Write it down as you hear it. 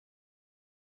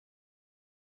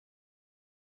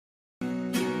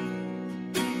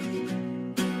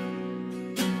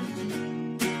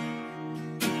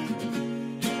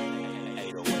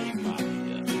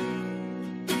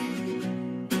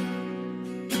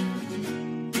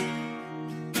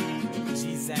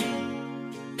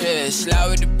Yeah, slide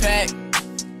with the pack.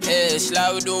 Yeah,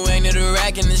 slide with the wing to the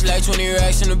rack, and it's like 20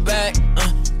 racks in the back.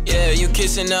 Yeah, you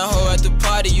kissing that hoe at the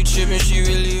party, you tripping, she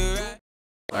really a rat.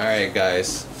 Alright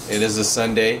guys, it is a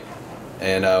Sunday,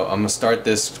 and I'm gonna start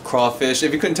this crawfish.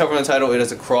 If you couldn't tell from the title, it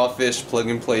is a crawfish plug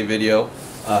and play video.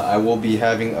 I will be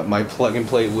having my plug and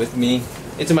play with me.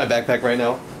 It's in my backpack right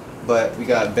now, but we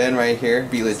got Ben right here,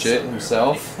 Be Legit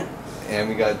himself, and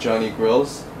we got Johnny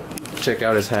Grills. Check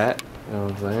out his hat. You know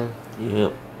what I'm saying?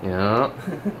 Yep. Yeah.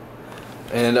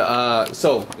 And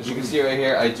so, as you can see right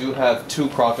here, I do have 2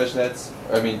 crawfish nets,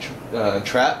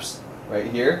 traps right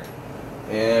here.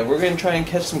 And we're going to try and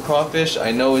catch some crawfish.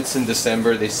 I know it's in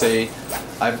December, they say.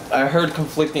 I heard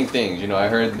conflicting things, you know. I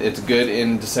heard it's good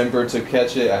in December to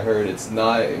catch it. I heard it's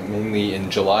not, mainly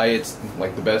in July, it's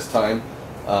like the best time.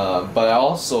 But I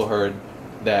also heard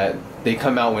that they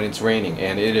come out when it's raining,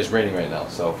 and it is raining right now.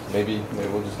 So maybe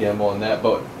we'll just gamble on that.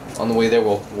 But on the way there,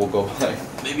 we'll go by.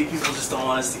 Maybe people just don't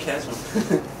want us to catch them.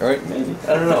 Alright, maybe.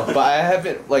 I don't know. But I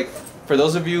haven't, like, for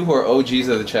those of you who are OGs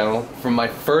of the channel, from my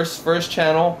first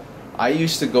channel, I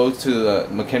used to go to the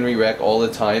McHenry Wreck all the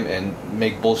time and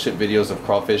make bullshit videos of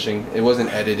crawfishing. It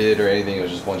wasn't edited or anything, it was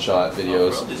just one-shot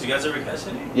videos. Oh, bro, did you guys ever catch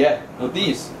any? Yeah, with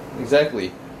these.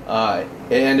 Exactly. It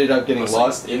ended up getting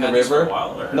lost in the river.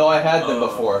 No, I had them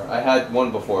before. I had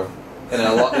one before. And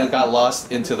it got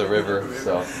lost into the river,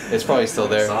 so it's probably still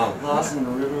there. Lost in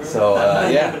the river. So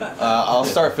yeah, I'll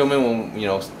start filming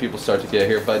when people start to get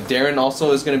here. But Darren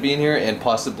also is going to be in here, and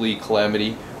possibly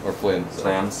Calamity or Flynn. So.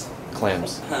 Clams.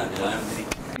 Calamity.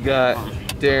 We got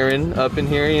Darren up in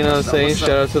here. You know what I'm saying? Shout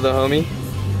out to the homie.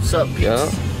 What's up,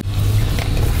 Yeah.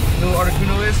 You know what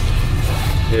Articuno is?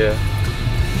 Yeah.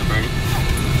 The birdie.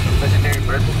 Legendary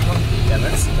bird Pokemon? Yeah,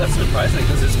 that's surprising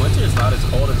because this winter is not as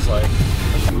cold as like.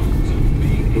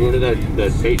 We went to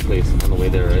that bait place on the way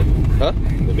there, right? Huh?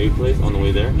 The bait place on the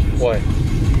way there. Why?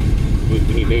 We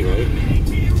need bait, right?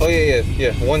 Oh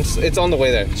yeah. Once it's on the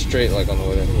way there, straight like on the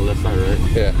way there. Well, that's not right.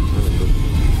 Yeah.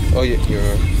 Oh yeah, you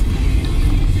remember.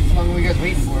 How long are we guys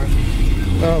waiting for?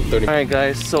 Oh, 30. Alright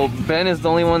guys, so Ben is the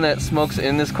only one that smokes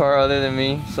in this car other than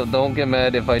me, so don't get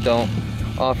mad if I don't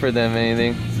offer them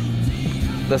anything.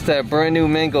 That's that brand new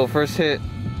mango, first hit.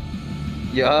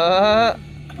 Yeah. Oh,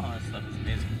 that stuff is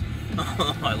amazing.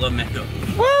 I love mango.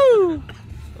 Woo!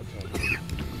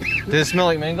 Does it smell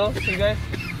like mango to you guys?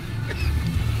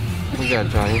 What you got,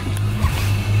 Johnny? I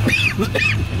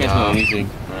can't smell anything.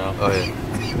 No. Oh yeah.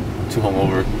 Too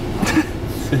hungover.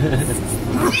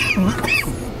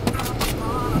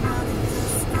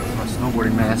 My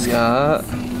snowboarding mask. Yeah.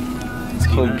 Let's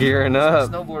go gearing up.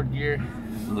 Snowboard gear.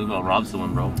 Look, I'll rob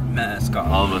someone, bro. Mask off.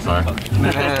 All of us are.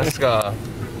 Mask off.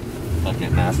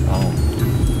 Fucking mask on.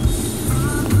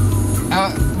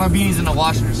 My beanie's in the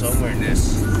washer, so I'm wearing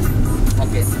this.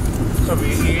 Okay. Cover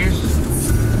your ears.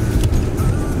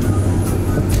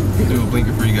 Do a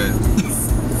blinker for you guys.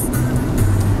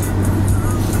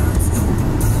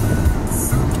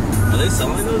 Are they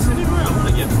selling those anywhere? I want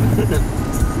to get them.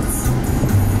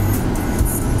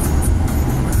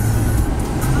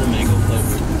 The mango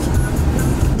flavor.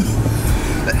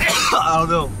 I don't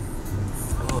know.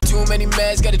 Too many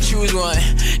mans, gotta choose one.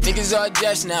 Niggas all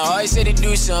just now, always say they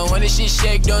do something. When the shit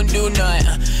shake, don't do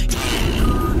nothing.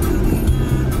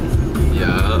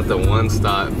 Yeah, the one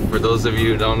stop. For those of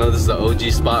you who don't know, this is the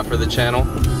OG spot for the channel.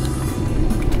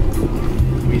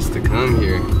 We used to come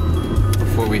here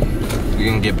before we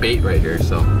can get bait right here,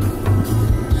 so.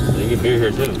 You get beer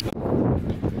here too.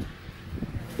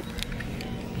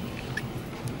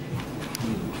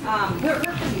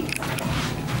 Hercules,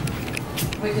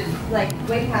 which is like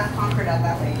way past Concord out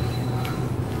that way.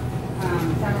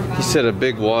 He said a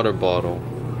big water bottle.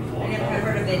 I never had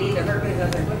heard of it either. Hercules, I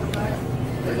was like, what the fuck?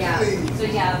 But yeah, so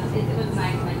yeah, it was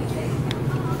nice when you say.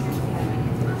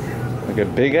 Like a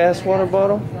big ass water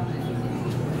bottle?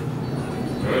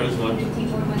 There's one.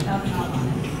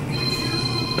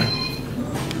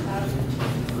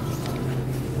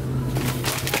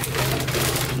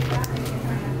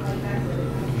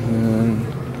 And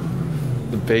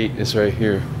the bait is right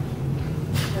here.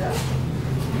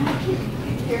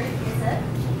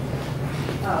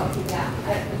 Oh, yeah. I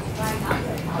was trying not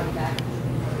to call you back.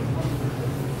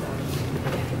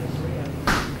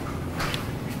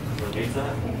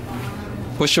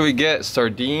 What should we get?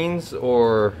 Sardines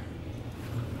or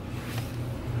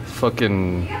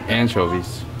fucking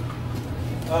anchovies?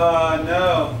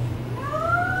 No.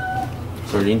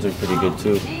 Sardines are pretty good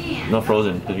too. Not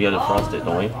frozen, because we had to frost it,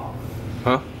 don't we?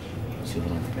 Huh? Let's see,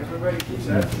 hold on. Everybody keeps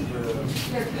asking for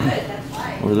They're good, that's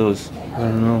why. What are those? I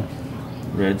don't know.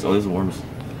 Reds? Oh, these are worms.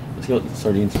 Let's go with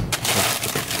sardines.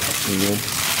 You good?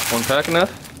 One pack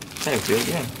enough? Thanks, dude.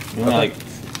 Yeah. You want like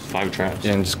 5 traps.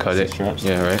 Yeah, and just cut 6 it. traps.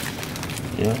 Yeah, right.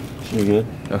 Yeah, should be good.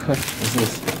 Okay. What's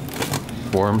this?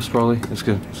 4 arms probably. That's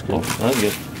good. That's good. Oh, that's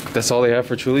good. That's all they have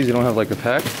for Chulies? You don't have like a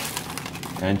pack?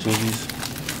 Anchovies.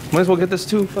 Might as well get this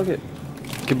too. Fuck it.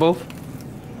 Get both.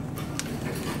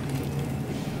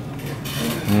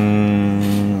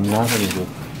 Not really good.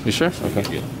 You sure?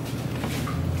 Okay. Yeah.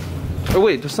 Oh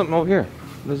wait, there's something over here.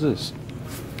 What is this?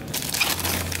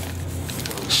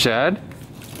 Shad?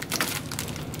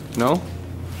 No?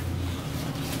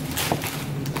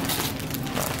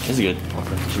 It's good.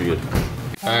 Okay, should be good.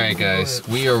 Alright guys,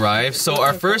 we arrived. So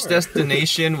our first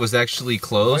destination was actually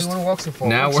closed. Why you wanna walk so far?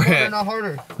 Now Walk we're smarter, at... not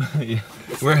harder. Yeah.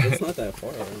 We're It's not that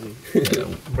far, really.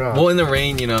 well, in the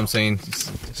rain, you know what I'm saying?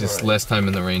 Just less time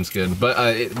in the rain's good.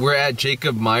 But we're at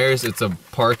Jacob Myers. It's a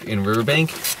park in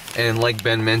Riverbank. And like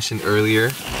Ben mentioned earlier,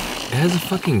 it has a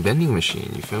fucking vending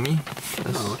machine, you feel me?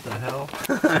 Oh, what the hell?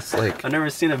 It's like... I've never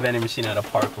seen a vending machine at a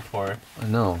park before. I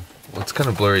know. Well, it's kind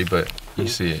of blurry, but you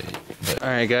see it.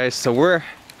 Alright guys, so we're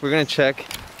gonna check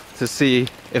to see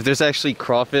if there's actually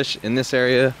crawfish in this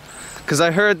area. Because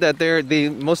I heard that they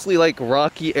mostly like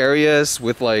rocky areas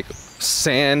with like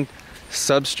sand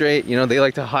substrate. You know, they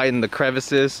like to hide in the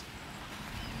crevices.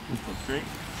 Substrate?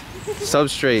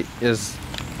 Substrate is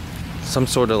some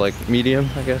sort of like medium,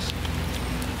 I guess.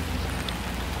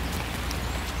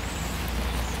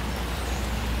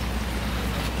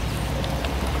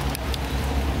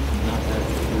 Not that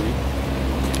really.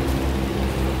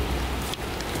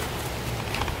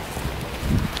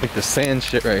 Like the sand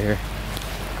shit right here.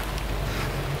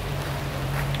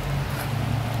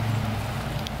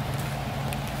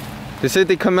 They said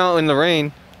they come out in the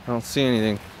rain. I don't see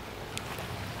anything.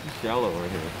 It's shallow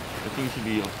right here. I think it should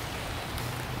be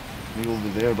maybe over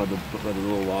there by the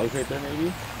little logs right there,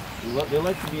 maybe. They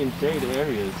like to be in shade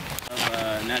areas.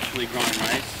 Of naturally growing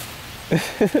rice.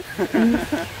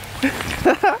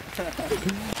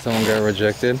 Someone got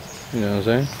rejected. You know what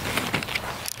I'm saying?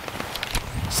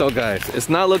 So guys, it's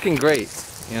not looking great.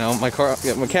 You know, my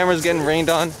camera's getting rained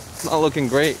on. It's not looking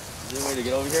great. Is there a way to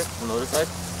get over here on the other side?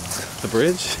 The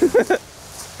bridge?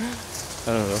 I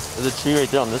don't know. There's a tree right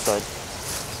there on this side.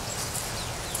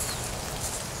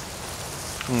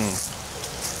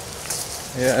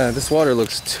 Yeah, this water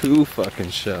looks too fucking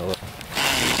shallow.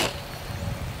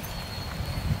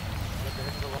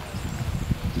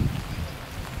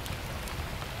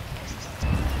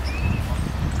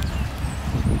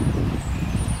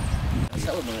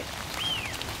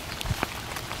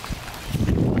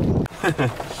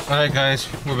 Alright guys,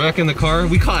 we're back in the car.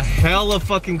 We caught hella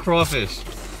fucking crawfish.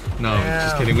 No,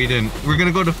 just kidding, we didn't. We're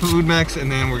gonna go to Food Max and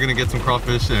then we're gonna get some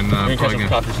crawfish and We're gonna catch some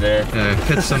crawfish there.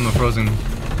 catch some frozen,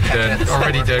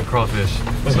 already dead crawfish.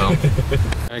 So,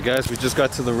 alright guys, we just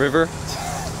got to the river,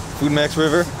 Food Max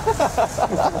River,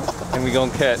 and we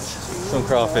gonna catch some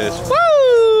crawfish. Woo!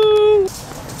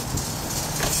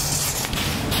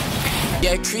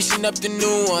 Yeah, creasing up the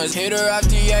new ones. Hit her off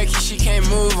the Yankee, she can't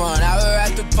move on. Out her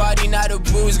at the party, now the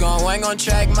booze gone. Wang on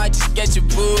track, might just get your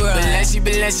boo run.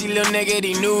 Balenci, little nigga,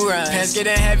 they new runs. Pants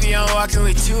getting heavy, I'm walking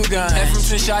with 2 guns. Head from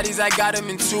twin shotties, I got them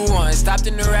in 2-1. Stopped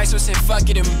in the rack, so said fuck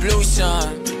it in blue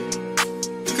sun.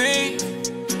 Green,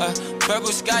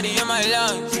 purple Scotty in my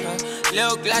lungs.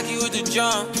 Lil Glocky with the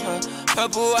drum.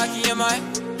 Purple Wacky in my...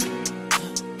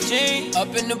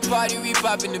 Up in the party, we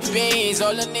poppin' the beans.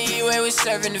 All in the E-way, we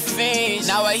serving the fiends.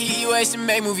 Now I hear you to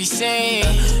make movie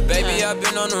scenes. Baby, I've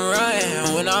been on the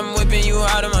run. When I'm whipping you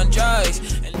out of my drugs.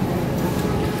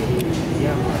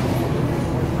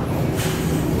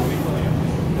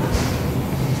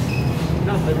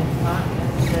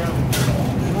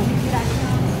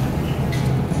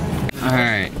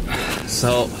 Alright,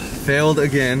 so failed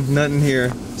again, nothing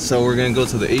here. So we're gonna go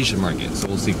to the Asian market. So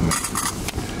we'll see.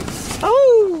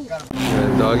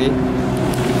 Doggy.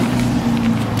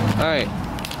 Alright,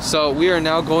 so we are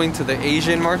now going to the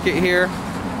Asian market here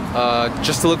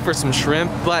just to look for some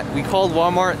shrimp, but we called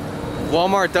Walmart.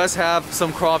 Walmart does have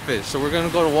some crawfish, so we're gonna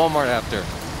go to Walmart after.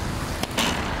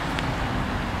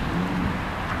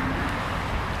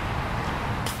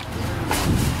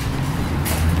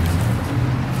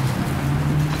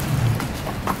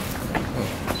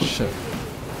 Oh, shit.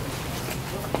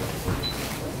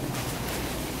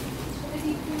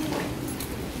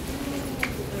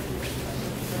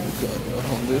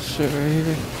 Got this shit right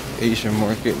here. Asian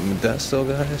market in Modesto,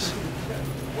 guys.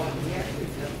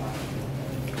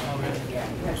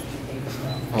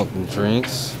 All the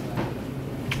drinks.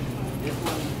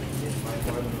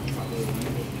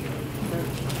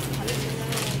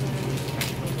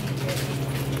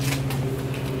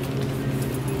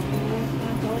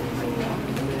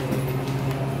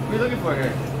 What are you looking for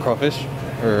here? Crawfish?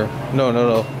 Or no.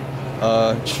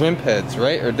 shrimp heads,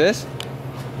 right? Or this?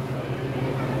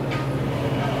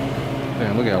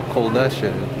 Man, look at how cold that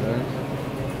shit is, man.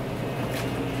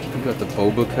 We got the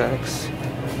boba packs.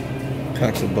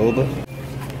 Packs of boba.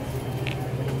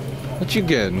 What you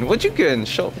getting? What you getting?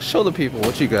 Show the people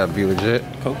what you got, be legit.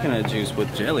 Coconut juice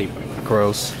with jelly.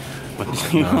 Gross. What,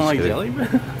 you don't like jelly, bro?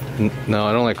 No,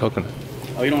 I don't like coconut.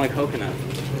 Oh, you don't like coconut?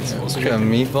 Yeah, we got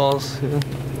meatballs here. You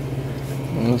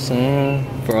know what I'm saying?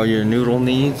 For all your noodle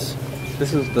needs.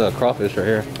 This is the crawfish right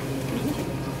here.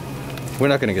 We're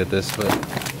not gonna get this, but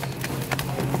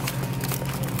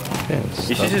yeah,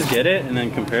 you should just get it and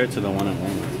then compare it to the one at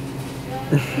Walmart.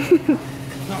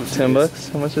 No, $10?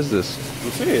 How much is this?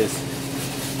 I'm serious.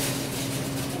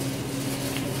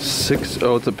 6.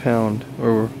 Oh, it's a pound.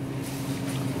 Or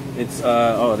It's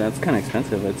oh, that's kind of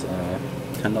expensive. It's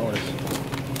 $10.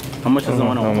 How much is the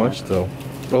one at Walmart? How much though?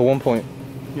 Oh, 1.5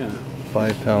 Yeah.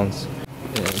 pounds.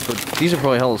 Yeah, but these are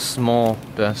probably hella small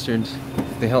bastards.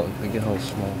 They get hella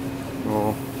small.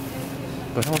 Oh.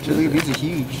 But how much is it? These are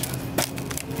huge.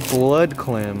 Blood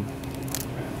clam.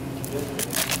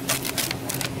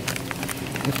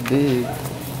 It's big.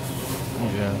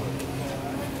 Oh yeah.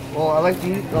 Oh, I like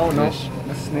these. Oh no, Fish.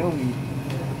 that's snail meat.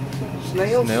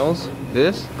 Snails? Snails?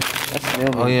 This? That's snail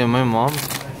meat. Oh yeah, my mom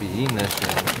be eating that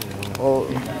shit. Oh,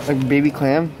 like baby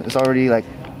clam. It's already like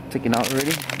taken out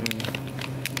already.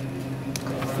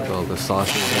 Look at all the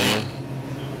sauces in there.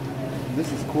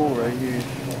 This is cool right here. You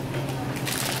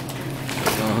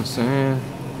know what I'm saying?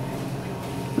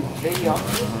 Baby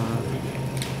octopus.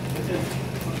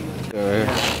 Right.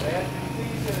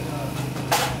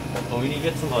 Oh, we need to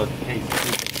get some cake.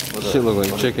 Shit look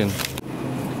like chicken.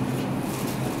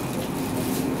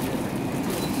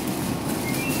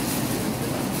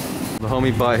 The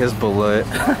homie bought his bullet.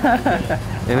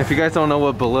 And if you guys don't know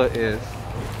what bullet is,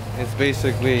 it's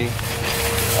basically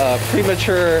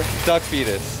premature duck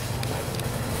fetus.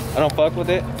 I don't fuck with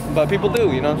it, but people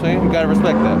do, you know what I'm saying? You gotta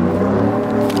respect that.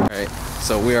 Alright,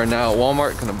 so we are now at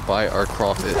Walmart gonna buy our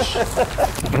crawfish. The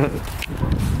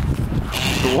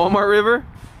Walmart River?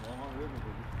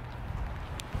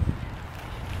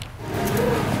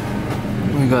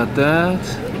 We got that.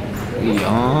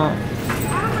 Yeah.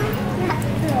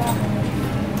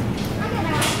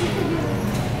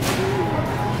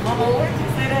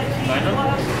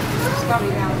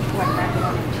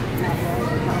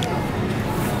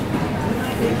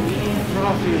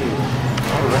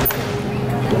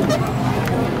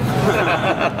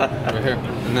 Right here.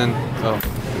 And then, oh.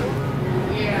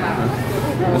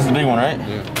 This is the big one, right?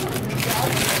 Yeah.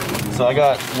 So I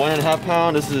got 1.5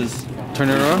 pound. This is. Turn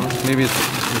it around. Maybe it's.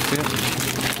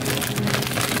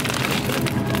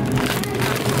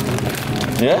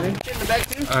 Yeah?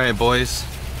 Alright, boys.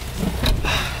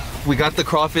 We got the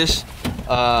crawfish.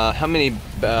 How many?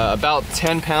 About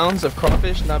 10 pounds of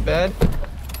crawfish. Not bad.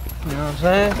 You know what I'm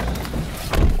saying?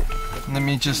 Let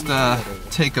me just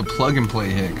take a plug and play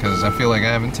hit because I feel like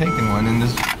I haven't taken one in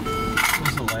this.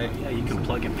 Where's the light? Yeah, you can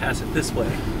plug and pass it this way.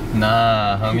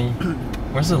 Nah, homie.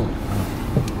 Where's the?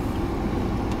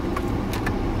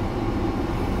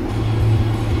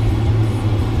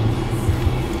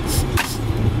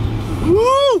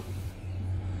 Woo!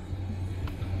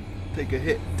 Take a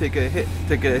hit, take a hit,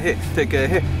 take a hit, take a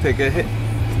hit, take a hit.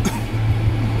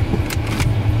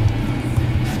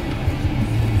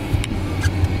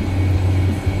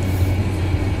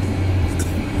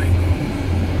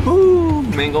 Woo!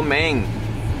 Mango Mang.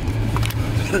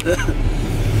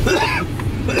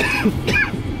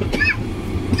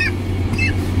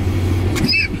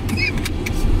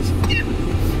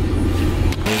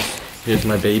 Here's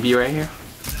my baby right here.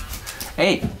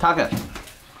 Hey, Taka.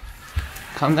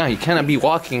 Calm down, you cannot be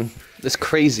walking this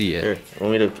crazy yet. Here,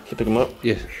 want me to pick him up?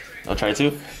 Yeah. I'll try to.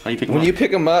 How do you pick him When up? you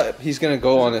pick him up, he's gonna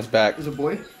go on his back. Is a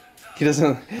boy? He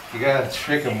doesn't. You gotta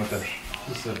trick him with a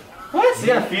piece of. What? You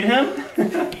gotta feed him?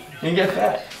 You get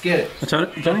fat. Get it. Watch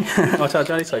out, Johnny. Watch out,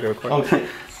 Johnny, so I can record. Oh, shit.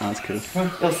 Oh, that's cool.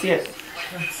 Let's see it.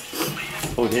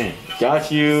 Oh, dang.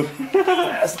 Got you. What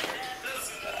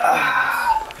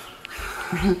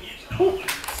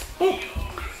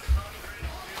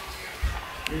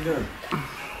are you doing?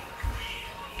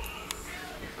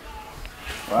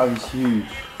 Wow, he's huge.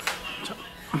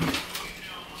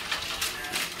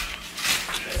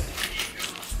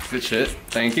 Good shit.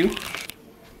 Thank you.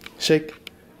 Shake.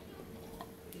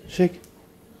 Shake.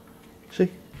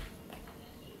 Shake.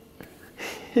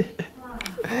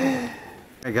 Hey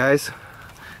guys,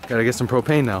 gotta get some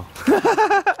propane now.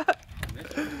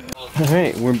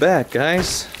 Alright, we're back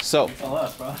guys. So,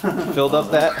 filled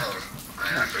up that. I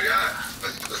forgot.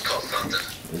 Let's call something.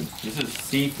 This is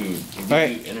seafood. It gives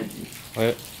Alright. you energy.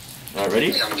 Wait. Alright,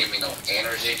 ready? Don't give me no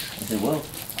energy. It will.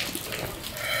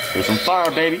 There's some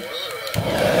fire, baby.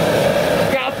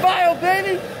 Got fire,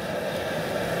 baby!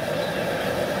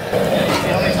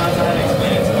 How many times I had to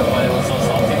explain it to them why it was so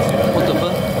salty too? What the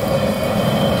fuck?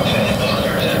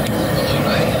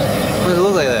 Why does it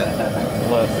look like that?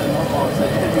 What?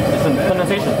 It's some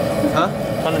condensation. Huh?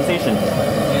 Condensation.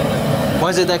 Why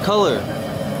is it that color?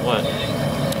 What?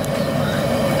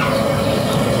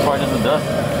 Probably just the dust.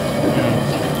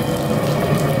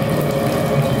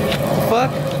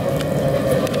 Fuck?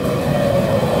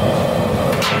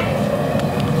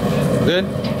 Good?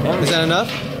 Is that enough?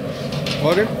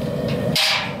 Water?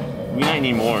 We might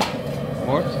need more.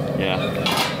 More? Yeah.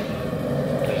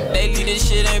 Lately this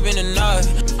shit ain't been enough.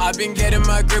 I've been getting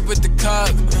my grip with the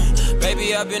cup.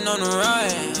 Baby, I've been on the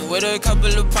run with a couple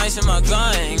of pints in my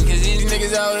gun. Cause these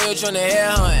niggas out here tryna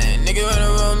head hunt. Nigga run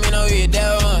around me, know he a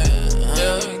dead one.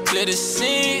 Clear the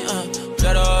scene,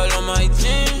 blood all on my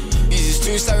jeans. These is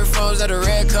 2 styrofoams out of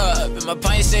red cup. And my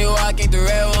pints say walk ain't the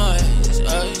red ones.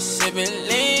 Sipping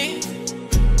lean,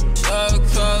 so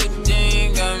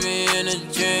codeine got me in a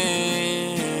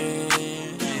dream.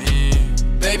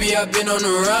 Baby, I've been on the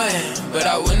run, but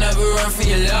I would never run for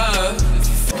your love.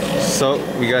 So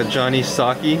we got Johnny's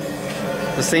sake,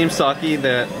 the same sake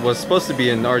that was supposed to be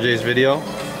in RJ's video,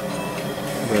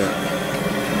 but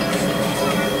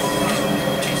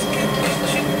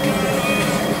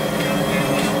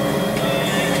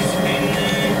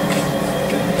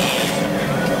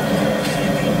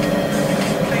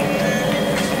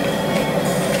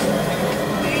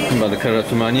I'm about to cut up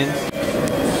some onions.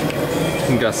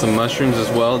 We got some mushrooms as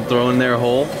well, throw in there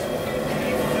whole.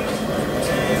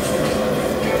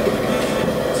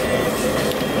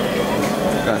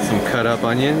 Got some cut up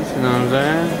onions, you know what I'm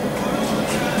saying?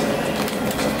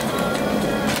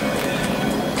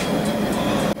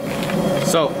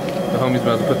 So, the homie's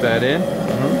about to put that in.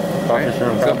 Crawfish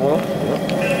shrimp crab boil.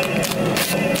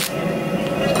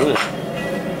 Let's do it.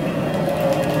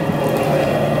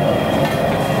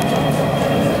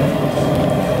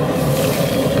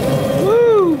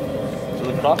 Woo! So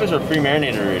the crawfish are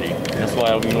pre-marinated already. That's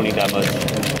why we don't need that much.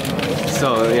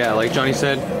 So yeah, like Johnny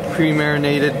said,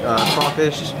 pre-marinated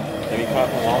crawfish That we caught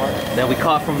from Walmart. that we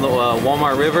caught from the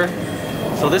Walmart River.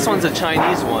 So this one's a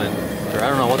Chinese one. Or I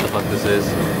don't know what the fuck this is.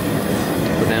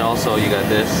 But then also you got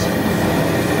this.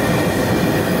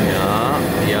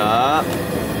 Yeah.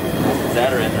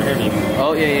 Zatter in there, maybe.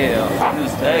 Oh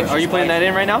yeah. Are you putting that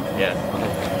in right now? Yeah.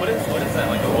 What is that,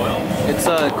 like the oil? It's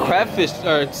a crabfish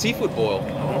or seafood boil.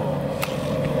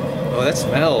 Oh, that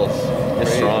smells. It's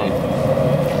crazy. strong.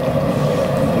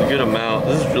 A good amount.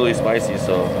 This is really spicy,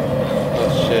 so Oh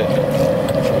shit.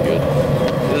 good.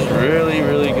 This is really,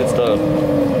 really good stuff.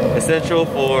 Essential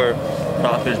for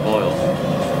crawfish boils.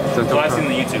 Well, I've seen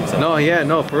the YouTube stuff. No, yeah,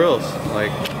 no, for reals.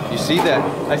 Like, you see that?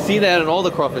 I see that in all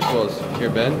the crawfish boils. Here,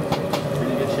 Ben.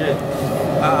 Pretty good shit.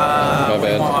 My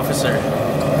bad. Officer.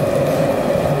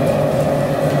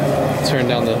 Turn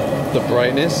down the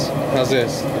brightness. How's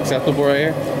this? Acceptable right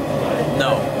here?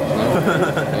 No. No?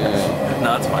 Yeah.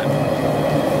 No, it's fine.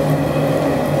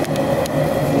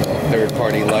 Third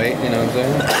party light, you know what I'm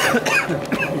saying?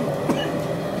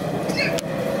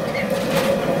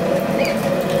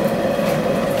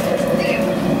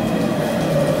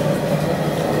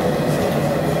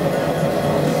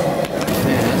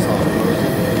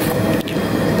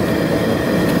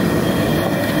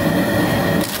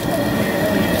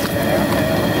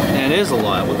 Man, it is a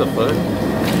lot. What the fuck?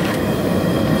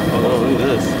 Oh, look at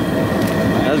this.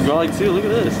 That's garlic too. Look at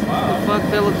this. What the fuck?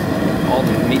 That looks all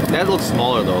the meat. That looks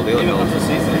smaller though. They look What's the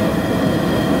seasoning?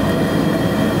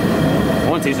 I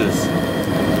want to taste this.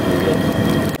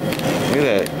 Look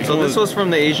at that. So this was from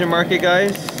the Asian market,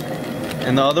 guys,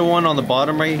 and the other one on the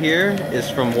bottom right here is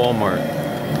from Walmart.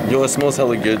 Yo, it smells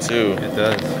hella good too. It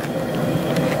does.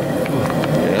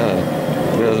 Yeah.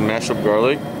 Look at this mashed up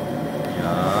garlic.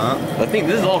 Yeah. I think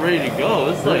this is all ready to go.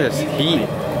 This is Look like at this heat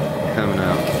coming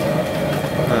out.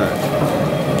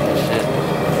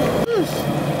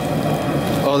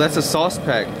 Oh, that's a sauce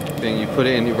pack thing. You put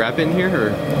it in, you wrap it in here,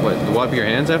 or what? You wipe your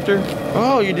hands after?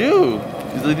 Oh, you do?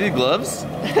 Is they do gloves?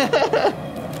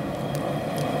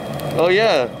 Oh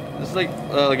yeah, it's like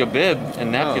a bib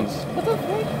and napkins. What the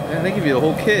fuck? Man, they give you the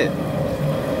whole kit.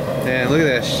 Damn, look at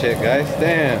that shit, guys.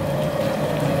 Damn.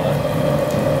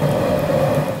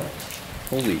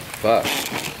 Holy fuck.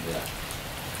 Yeah.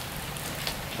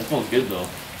 That smells good though.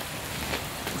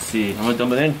 Let's see. I'm gonna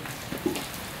dump it in.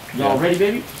 Y'all ready,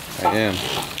 baby? I am.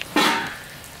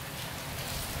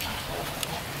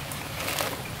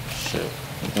 Shit.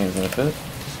 You think it's gonna fit?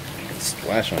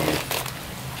 Splash on you.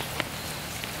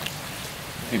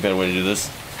 Be a better way to do this.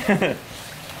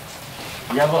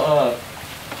 You have a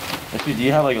actually, do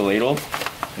you have like a ladle?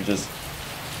 Or just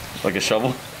like a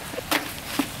shovel?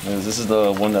 This is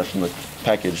the one that's from the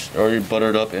package, already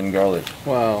buttered up in garlic.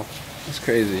 Wow, that's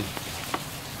crazy.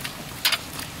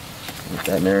 Let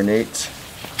that marinate.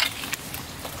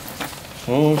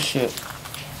 Oh shit.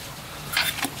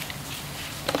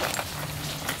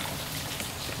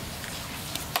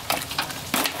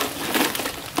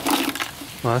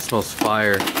 Wow, that smells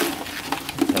fire.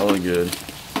 Hella good.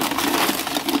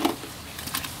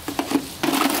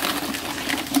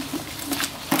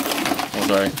 Oh,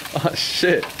 sorry. Oh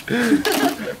shit.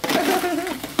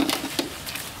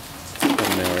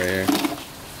 Thumbnail right here.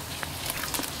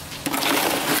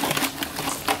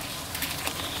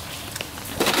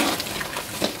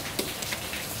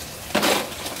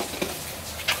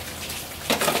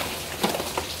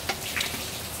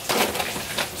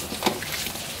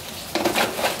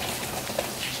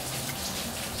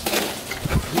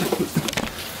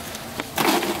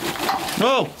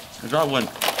 No! I dropped one.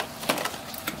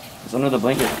 It's under the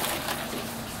blanket.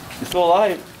 It's still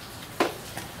alive.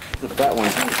 It's a fat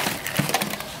one.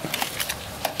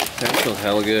 That smells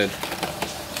hella good.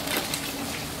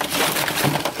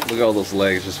 Look at all those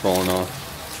legs just falling off.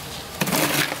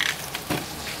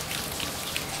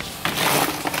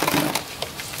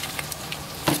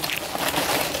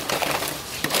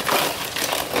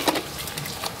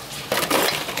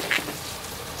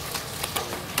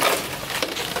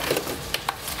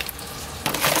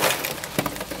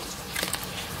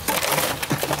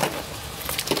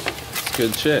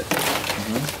 Good shit.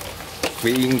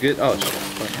 We eating good? Oh shit.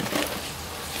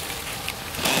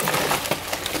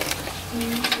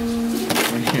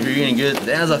 You're eating good.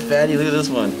 That's a fatty. Look at this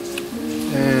one.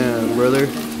 Damn, brother.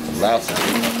 Loud sound.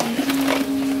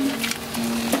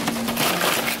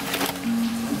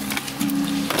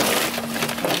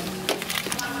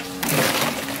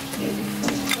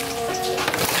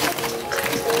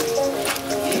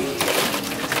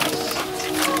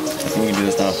 We can do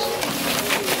this now.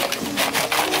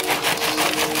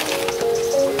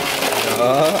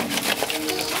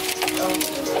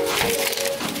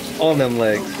 All them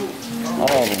legs. All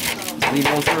of them. Need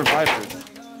no survivors.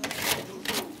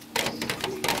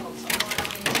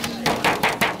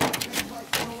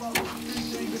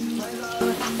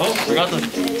 Oh, forgot the.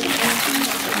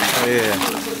 Oh yeah.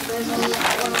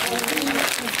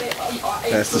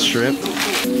 That's the shrimp.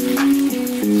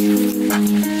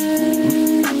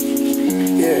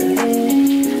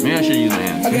 Maybe I should use my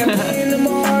hands.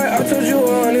 I told you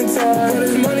 100 times. But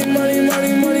it's money, money,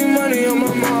 money, money, money on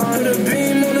my mind. The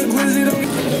beam on the glizzy don't.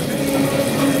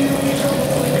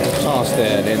 Toss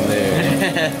that in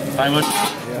there. Find what?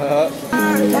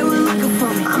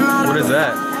 What is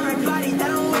that?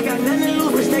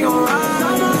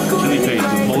 Chili paste,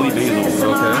 holy basil.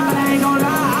 Okay.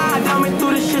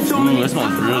 Ooh, that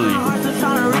smells really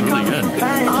good.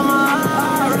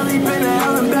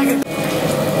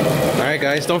 Alright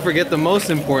guys, don't forget the most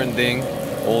important thing.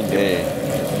 Old Bay.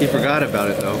 He forgot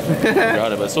about it though.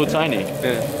 Forgot it, but it's so tiny.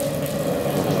 Yeah.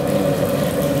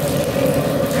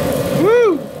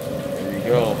 Woo! There you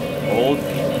go. Old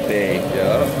Bay.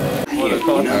 Yeah.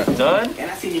 Done?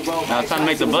 Now it's time to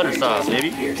make the butter sauce, baby.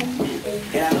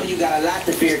 And I know you got a lot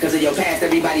to fear because of your past.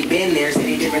 Everybody been there,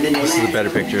 city different than your last. This is a better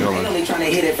picture, hold on. I'm only trying to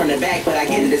hit it from the back, but I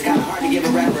get it. It's kind of hard to give a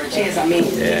rapper a chance. I mean,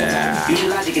 Yeah. use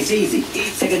logic, it's easy.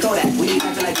 Take a Kodak, we need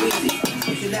something like Weezy.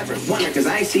 You should never wonder, because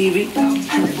I ain't CV.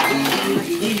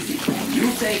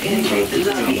 You say indicate the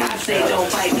love me, I say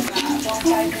don't fight. You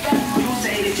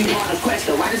say that you want a quest,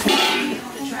 though I just want to be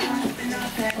on the track.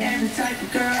 Every type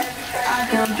of girl I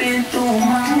done been through them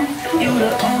all. You the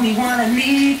only one I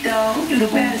need though. You the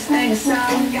baddest thing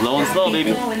inside. Low and slow,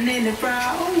 baby.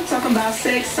 Talking about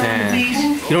sex on the Damn. beach.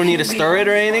 You don't need to stir it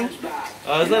or anything?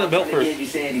 Let's let it melt first. You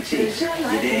said he cheats. You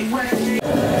dig? Look at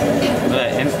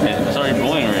that instant. It's already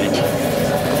boiling already.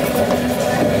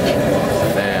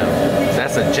 Damn.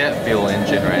 That's a jet fuel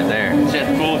engine right there. Jet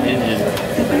cool engine.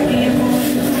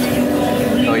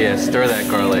 Oh yeah, stir that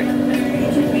garlic.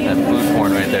 That food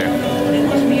corn right there.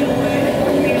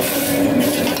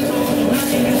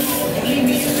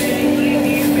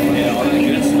 Yeah, all that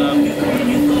good stuff.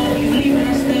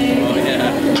 Oh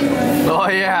yeah. Oh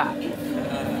yeah.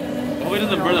 Oh, it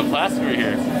doesn't burn the plastic right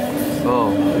here.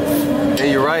 Oh.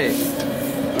 Hey, you're right.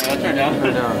 I'll turn it down. Turn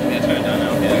it down. Yeah, turn it down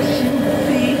now. Yeah.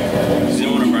 You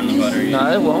don't want to burn the butter either.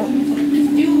 Nah, it won't.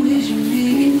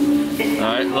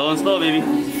 Alright, low and slow, baby.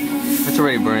 It's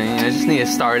already burning. I just need to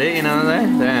start it, you know what I'm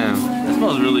saying? Damn. That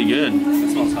smells really good.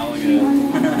 That smells hella good.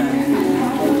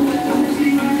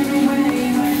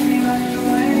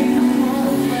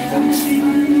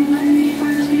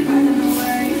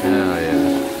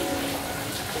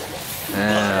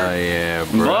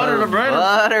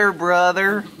 butter,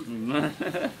 brother.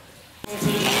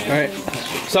 Alright,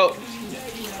 so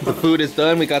the food is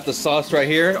done. We got the sauce right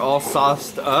here, all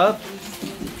sauced up.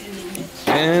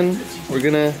 And we're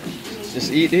gonna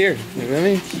just eat here. You know what I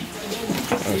mean?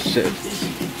 Oh shit.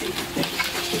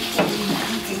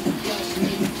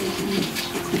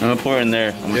 I'm gonna pour it in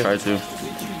there. I'm gonna try to.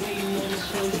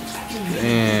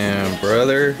 Damn,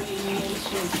 brother.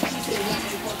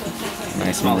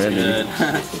 Nice and ready. Good.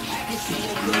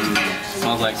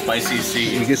 Smells like spicy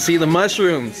sea. You can see the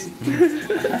mushrooms.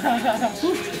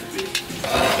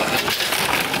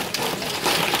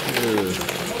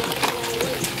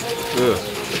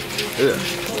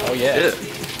 Oh yeah.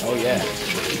 Oh yeah.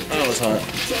 Oh, it's hot.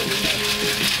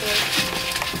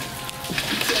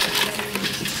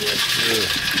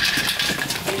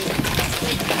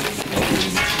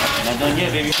 Not done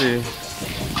yet, baby.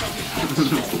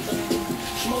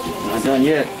 Not done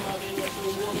yet.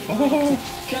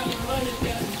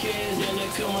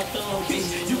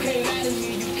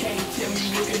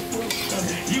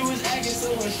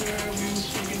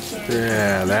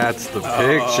 Yeah, that's the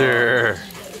picture.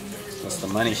 That's the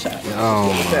money shot.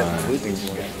 Oh my.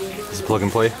 Is it plug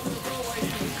and play?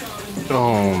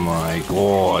 Oh my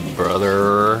god,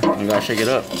 brother. You gotta shake it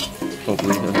up.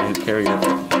 Hopefully, it'll carry it.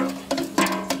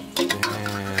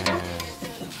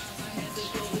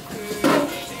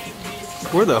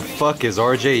 Where the fuck is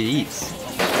RJ Eats?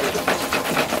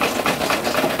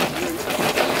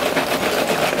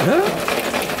 Huh?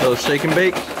 Little shake and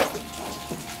bake.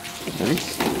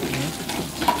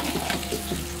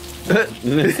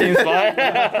 It seems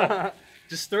fine.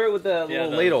 Just stir it with the little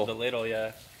ladle. The ladle,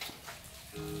 yeah.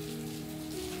 You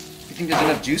think there's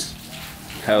enough juice?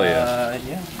 Hell yeah.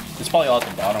 Yeah. It's probably all at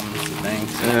the bottom. That's the thing.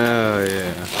 Oh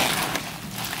yeah.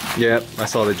 Yep, I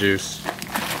saw the juice.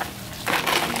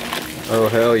 Oh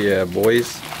hell yeah,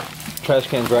 boys. Trash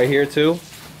cans right here too.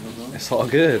 It's all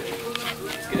good.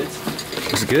 Good.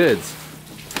 It's good.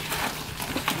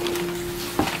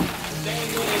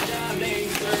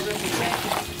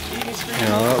 You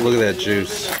know, look at that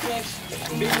juice.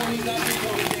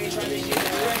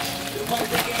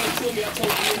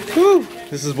 Whew.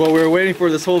 This is what we were waiting for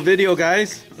this whole video,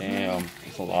 guys. Damn,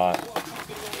 that's a lot.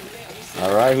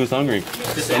 All right, who's hungry?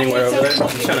 Just anywhere over there. I'm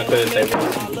just trying to clear the table.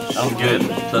 I'm good.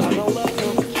 Trust me.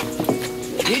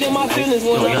 Yo,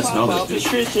 you gotta smell this,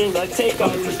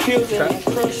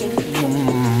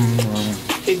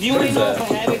 What is that?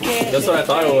 That's what I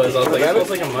thought it was. I was like, it smells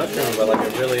like a mushroom, but like a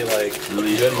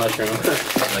really good mushroom.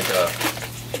 Like a.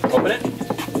 Open it.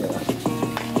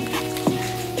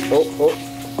 Oh.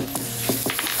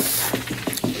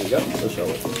 There you go. We'll show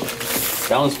it.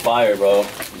 That one's fire, bro.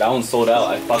 That one's sold out.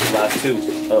 I fucked the last two.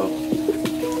 Oh.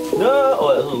 No! Oh,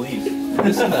 that's a leaf.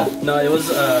 No, it was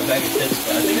a bag of chips,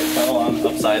 but I think it fell on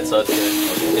upside, so it's good.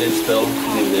 It didn't spill.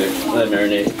 Leave it there. Let it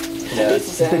marinate. Yeah.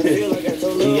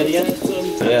 Can you get it again?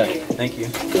 Yeah. Thank you.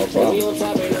 No problem.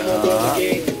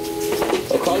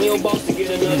 I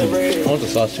want the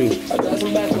sauce too.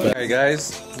 Alright guys,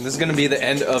 this is gonna be the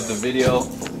end of the video.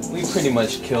 We pretty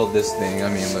much killed this thing. I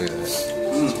mean, look at this.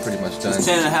 It's pretty much done.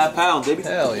 10.5 pounds, baby.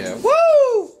 Hell yeah.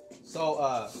 Woo! So,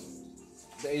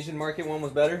 the Asian market one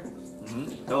was better.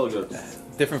 Hell good.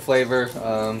 Different flavor.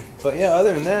 But yeah,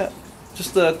 other than that,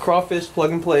 just the crawfish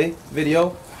plug and play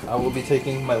video. I will be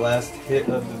taking my last hit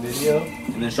of the video.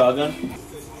 And then shotgun.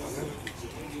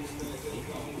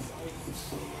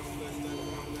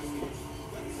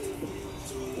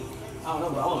 I don't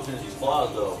know, but I want to finish these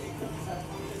claws though.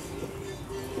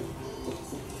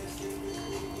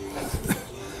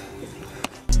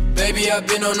 Baby, I've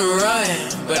been on the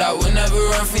run, but I would never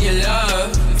run for your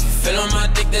love. If you feel on my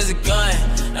dick, there's a gun.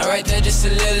 Now right there, just a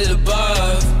little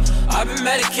above. I've been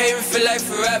medicating, feel like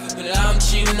forever, but now I'm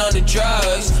cheating on the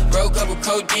drugs. Broke up with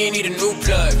codeine, need a new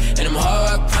plug. And them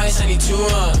hard rock pints, I need 2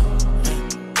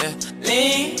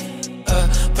 Lean,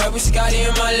 purple Scotty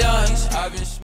in my lungs. I've been